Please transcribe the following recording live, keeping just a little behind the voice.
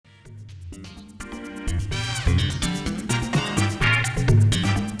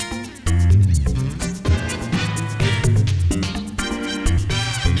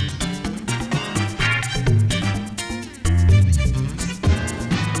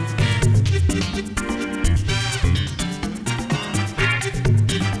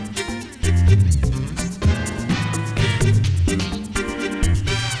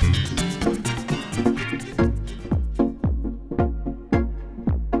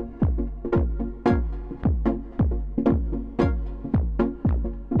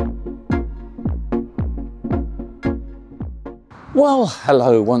Well,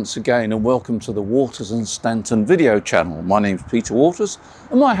 hello once again and welcome to the Waters and Stanton video channel. My name's Peter Waters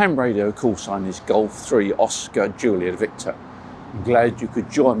and my ham radio call sign is Golf 3 Oscar Juliet Victor. I'm glad you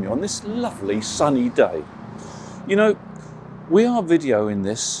could join me on this lovely sunny day. You know, we are videoing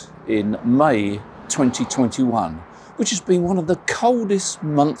this in May 2021, which has been one of the coldest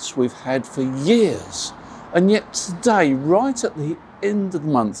months we've had for years. And yet today, right at the end of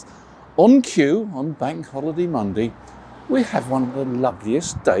the month, on cue, on Bank Holiday Monday, we have one of the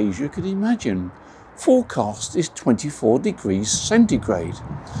loveliest days you could imagine. Forecast is 24 degrees centigrade.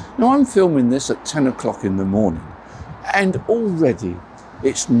 Now I'm filming this at 10 o'clock in the morning and already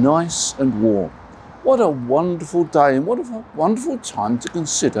it's nice and warm. What a wonderful day and what a wonderful time to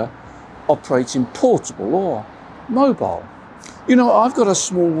consider operating portable or mobile. You know, I've got a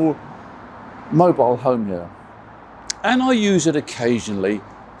small mobile home here and I use it occasionally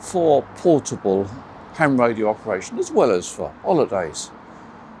for portable ham radio operation as well as for holidays.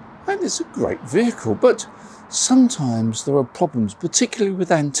 And it's a great vehicle, but sometimes there are problems, particularly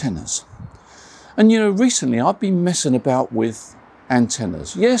with antennas. And you know, recently I've been messing about with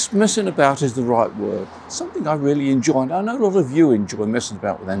antennas. Yes, messing about is the right word. Something I really enjoy, and I know a lot of you enjoy messing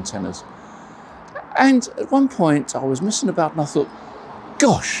about with antennas. And at one point I was messing about and I thought,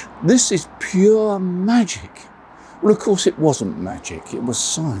 gosh, this is pure magic. Well, of course it wasn't magic, it was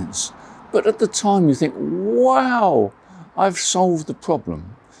science. But at the time you think, wow, I've solved the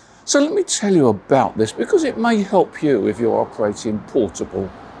problem. So let me tell you about this because it may help you if you're operating portable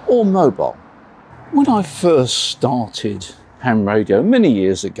or mobile. When I first started ham radio many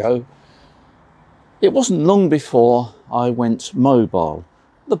years ago, it wasn't long before I went mobile.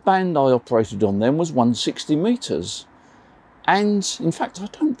 The band I operated on then was 160 meters. And in fact, I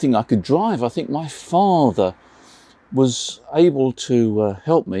don't think I could drive. I think my father was able to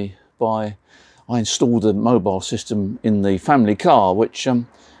help me I installed a mobile system in the family car, which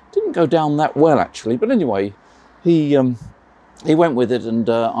didn't go down that well actually. But anyway, he went with it, and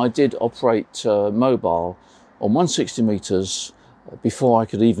I did operate mobile on 160 meters before I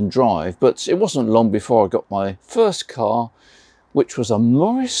could even drive. But it wasn't long before I got my first car, which was a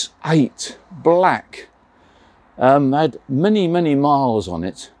Morris 8 black. Had many miles on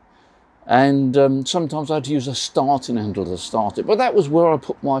it. And sometimes I'd use a starting handle to start it. But that was where I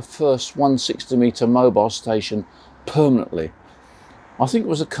put my first 160 meter mobile station permanently. I think it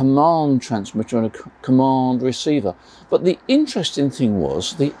was a command transmitter and a command receiver. But the interesting thing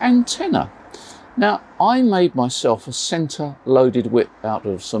was the antenna. Now, I made myself a center loaded whip out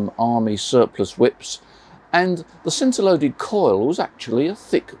of some army surplus whips. And the center loaded coil was actually a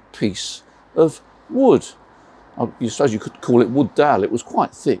thick piece of wood. I suppose you could call it wood dowel. It was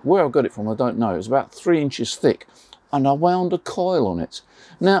quite thick. Where I got it from, I don't know. It was about 3 inches thick, and I wound a coil on it.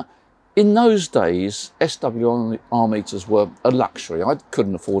 Now, in those days, SWR meters were a luxury. I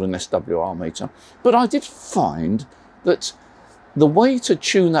couldn't afford an SWR meter, but I did find that the way to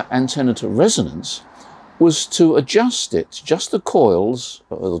tune that antenna to resonance was to adjust the coils,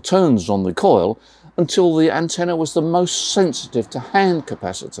 or the turns on the coil, until the antenna was the most sensitive to hand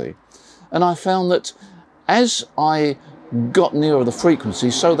capacity. And I found that as I got nearer the frequency,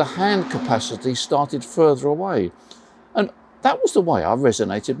 so the hand capacity started further away. And that was the way I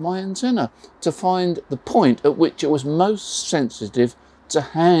resonated my antenna, to find the point at which it was most sensitive to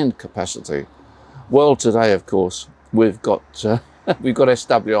hand capacity. Well, today, of course, we've got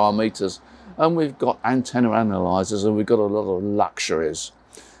SWR meters and we've got antenna analyzers and we've got a lot of luxuries.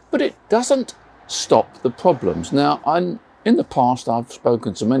 But it doesn't stop the problems. Now, in the past, I've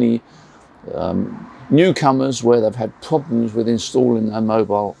spoken to many newcomers where they've had problems with installing their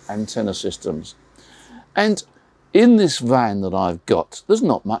mobile antenna systems. And in this van that I've got, there's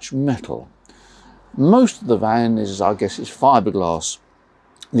not much metal. Most of the van is, I guess, is fiberglass.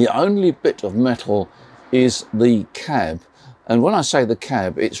 The only bit of metal is the cab. And when I say the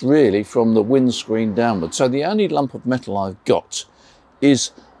cab, it's really from the windscreen downwards. So the only lump of metal I've got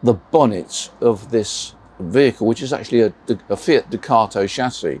is the bonnet of this vehicle, which is actually a Fiat Ducato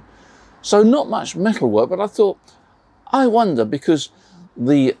chassis. So not much metal work, but I thought, I wonder, because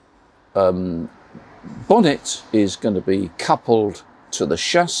the bonnet is going to be coupled to the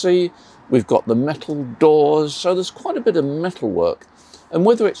chassis, we've got the metal doors, so there's quite a bit of metal work. And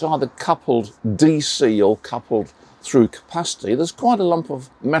whether it's either coupled DC or coupled through capacity, there's quite a lump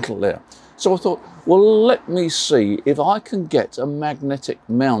of metal there. So I thought, well, let me see if I can get a magnetic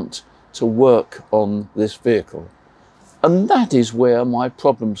mount to work on this vehicle. And that is where my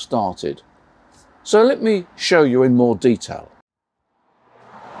problem started. So let me show you in more detail.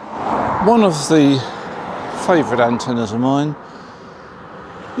 One of the favourite antennas of mine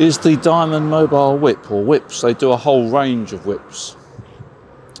is the Diamond Mobile Whip, or whips. They do a whole range of whips,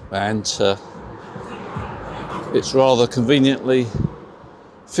 and it's rather conveniently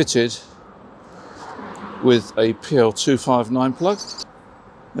fitted with a PL259 plug.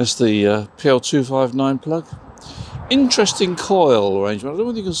 That's the PL259 plug. Interesting coil arrangement. I don't know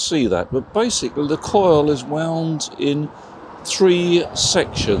whether you can see that, but basically the coil is wound in 3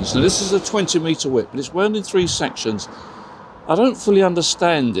 sections. Now, this is a 20-metre whip, but it's wound in 3 sections. I don't fully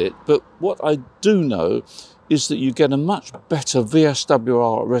understand it, but what I do know is that you get a much better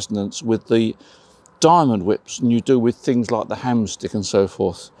VSWR resonance with the diamond whips than you do with things like the hamstick and so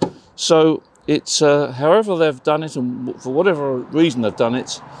forth. So it's however they've done it, and for whatever reason they've done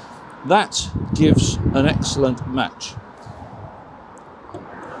it, that gives an excellent match.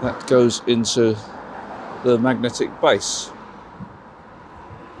 That goes into the magnetic base,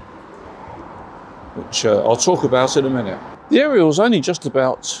 which I'll talk about in a minute. The aerial's only just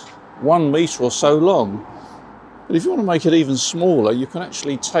about 1 metre or so long, but if you want to make it even smaller, you can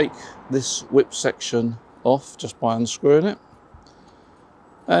actually take this whip section off just by unscrewing it,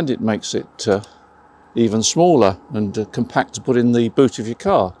 and it makes it even smaller and compact to put in the boot of your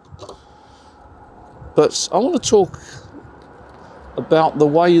car. But I want to talk about the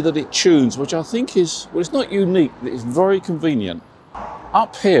way that it tunes, which I think is, well, it's not unique, but it's very convenient.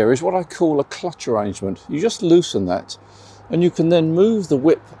 Up here is what I call a clutch arrangement. You just loosen that, and you can then move the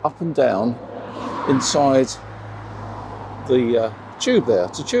whip up and down inside the tube there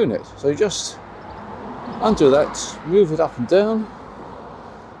to tune it. So you just undo that, move it up and down,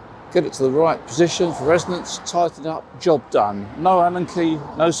 get it to the right position for resonance, tighten it up, job done. No Allen key,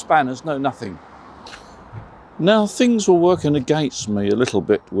 no spanners, no nothing. Now, things were working against me a little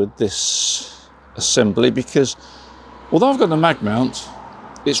bit with this assembly because although I've got the mag mount,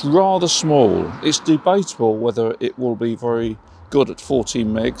 it's rather small. It's debatable whether it will be very good at 14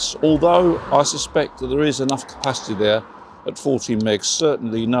 megs, although I suspect that there is enough capacity there at 14 megs,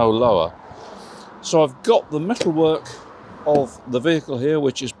 certainly no lower. So I've got the metalwork of the vehicle here,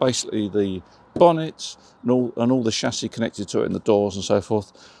 which is basically the bonnet and all the chassis connected to it and the doors and so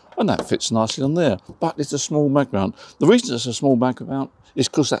forth. And that fits nicely on there, but it's a small mag mount. The reason it's a small mag mount is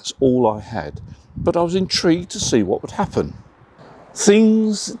because that's all I had. But I was intrigued to see what would happen.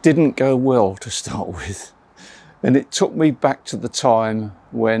 Things didn't go well to start with, and it took me back to the time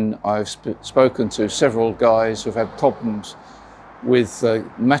when I've spoken to several guys who've had problems with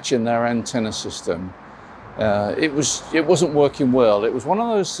matching their antenna system. It wasn't working well. It was one of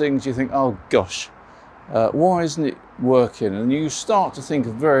those things you think, oh gosh, why isn't it working? And you start to think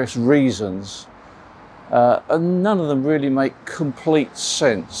of various reasons, and none of them really make complete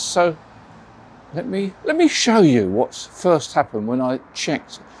sense. So let me show you what first happened when I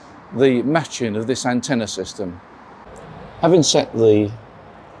checked the matching of this antenna system. Having set the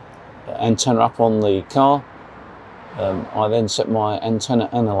antenna up on the car, I then set my antenna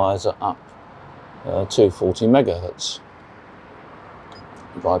analyzer up to 40 megahertz.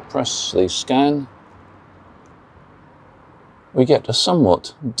 If I press the scan, we get a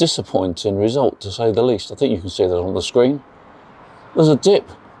somewhat disappointing result, to say the least. I think you can see that on the screen. There's a dip,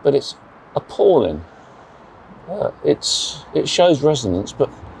 but it's appalling. It shows resonance, but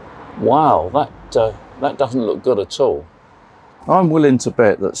wow, that doesn't look good at all. I'm willing to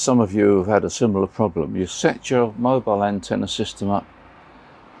bet that some of you have had a similar problem. You set your mobile antenna system up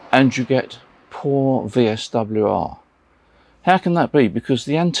and you get poor VSWR. How can that be? Because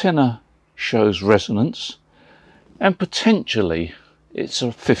the antenna shows resonance, and potentially it's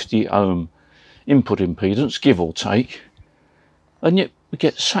a 50 ohm input impedance, give or take, and yet we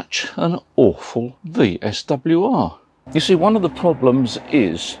get such an awful VSWR. You see, one of the problems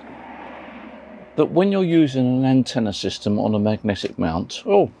is that when you're using an antenna system on a magnetic mount,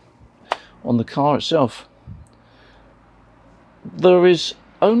 or on the car itself, there is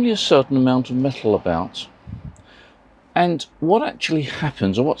only a certain amount of metal about, and what actually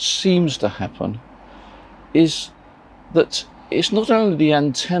happens, or what seems to happen, is that it's not only the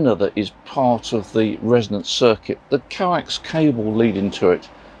antenna that is part of the resonance circuit, the coax cable leading to it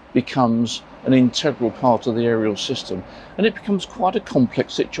becomes an integral part of the aerial system, and it becomes quite a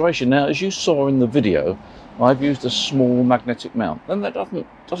complex situation. Now, as you saw in the video, I've used a small magnetic mount, and that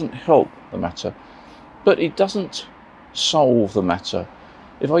doesn't help the matter, but it doesn't solve the matter.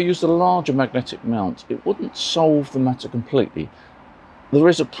 If I used a larger magnetic mount, it wouldn't solve the matter completely. There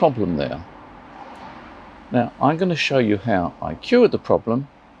is a problem there. Now, I'm going to show you how I cured the problem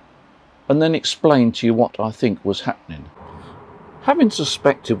and then explain to you what I think was happening. Having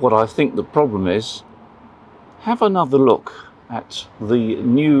suspected what I think the problem is, have another look at the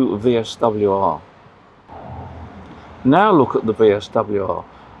new VSWR. Now look at the VSWR.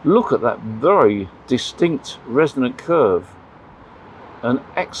 Look at that very distinct resonant curve. An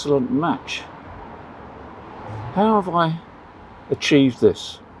excellent match. How have I achieved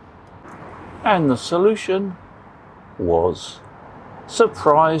this? And the solution was,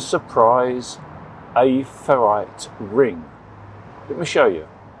 surprise, surprise, a ferrite ring. Let me show you.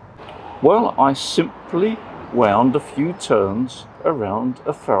 Well, I simply wound a few turns around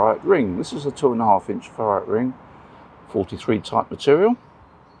a ferrite ring. This is a 2.5-inch ferrite ring, 43 type material.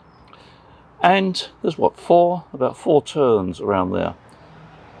 And there's what, about four turns around there.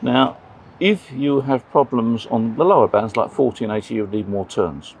 Now, if you have problems on the lower bands like 40 and 80, you would need more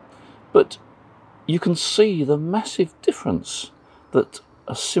turns. But you can see the massive difference that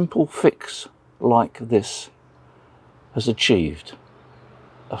a simple fix like this has achieved.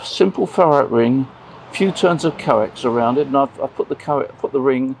 A simple ferrite ring, few turns of coax around it, and I've put the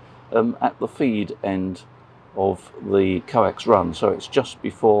ring at the feed end of the coax run, so it's just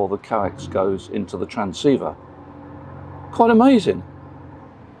before the coax goes into the transceiver. Quite amazing.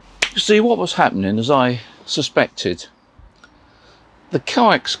 You see, what was happening, as I suspected, the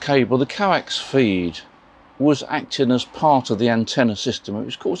coax cable, the coax feed, was acting as part of the antenna system. It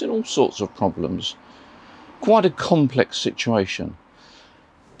was causing all sorts of problems. Quite a complex situation.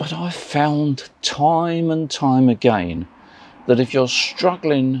 But I found time and time again that if you're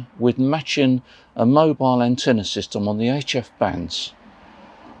struggling with matching a mobile antenna system on the HF bands,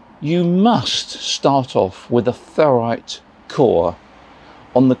 you must start off with a ferrite core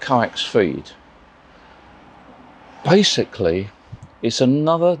on the coax feed. Basically, it's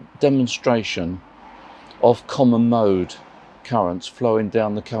another demonstration of common mode currents flowing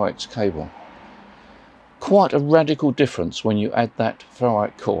down the coax cable. Quite a radical difference when you add that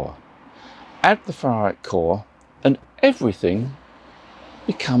ferrite core. Add the ferrite core and everything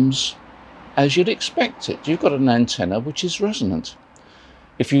becomes as you'd expect it. You've got an antenna which is resonant.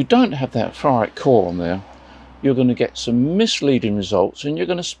 If you don't have that ferrite core on there, you're going to get some misleading results, and you're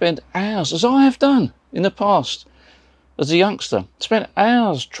going to spend hours, as I have done in the past as a youngster, spent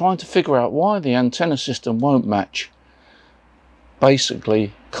hours trying to figure out why the antenna system won't match.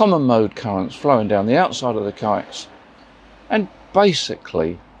 Basically, common mode currents flowing down the outside of the coax, and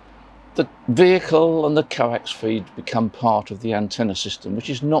basically the vehicle and the coax feed become part of the antenna system, which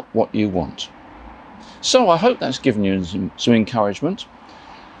is not what you want. So I hope that's given you some encouragement.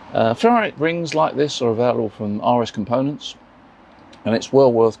 Ferrite rings like this are available from RS Components, and it's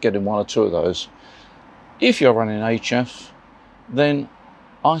well worth getting one or two of those. If you're running HF, then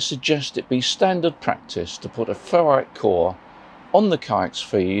I suggest it be standard practice to put a ferrite core on the coax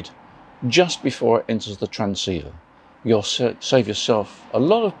feed just before it enters the transceiver. You'll save yourself a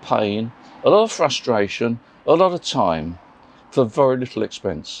lot of pain, a lot of frustration, a lot of time for very little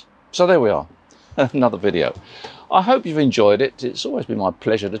expense. So there we are, another video. I hope you've enjoyed it. It's always been my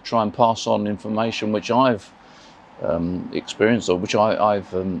pleasure to try and pass on information which I've experienced, or which I've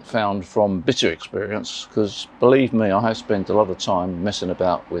found from bitter experience, because believe me, I have spent a lot of time messing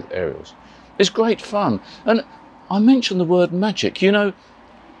about with aerials. It's great fun. And I mentioned the word magic. You know,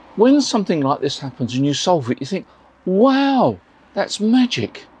 when something like this happens and you solve it, you think, wow, that's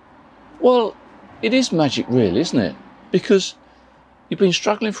magic. Well, it is magic really, isn't it? Because you've been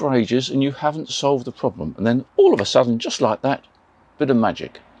struggling for ages and you haven't solved the problem, and then all of a sudden, just like that, bit of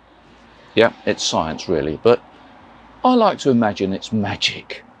magic. Yeah, it's science really, but I like to imagine it's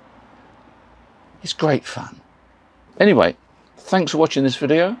magic. It's great fun. Anyway, thanks for watching this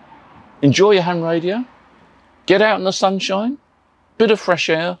video. Enjoy your ham radio. Get out in the sunshine, bit of fresh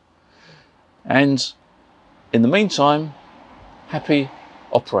air, and in the meantime, happy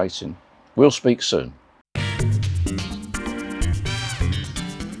operating. We'll speak soon.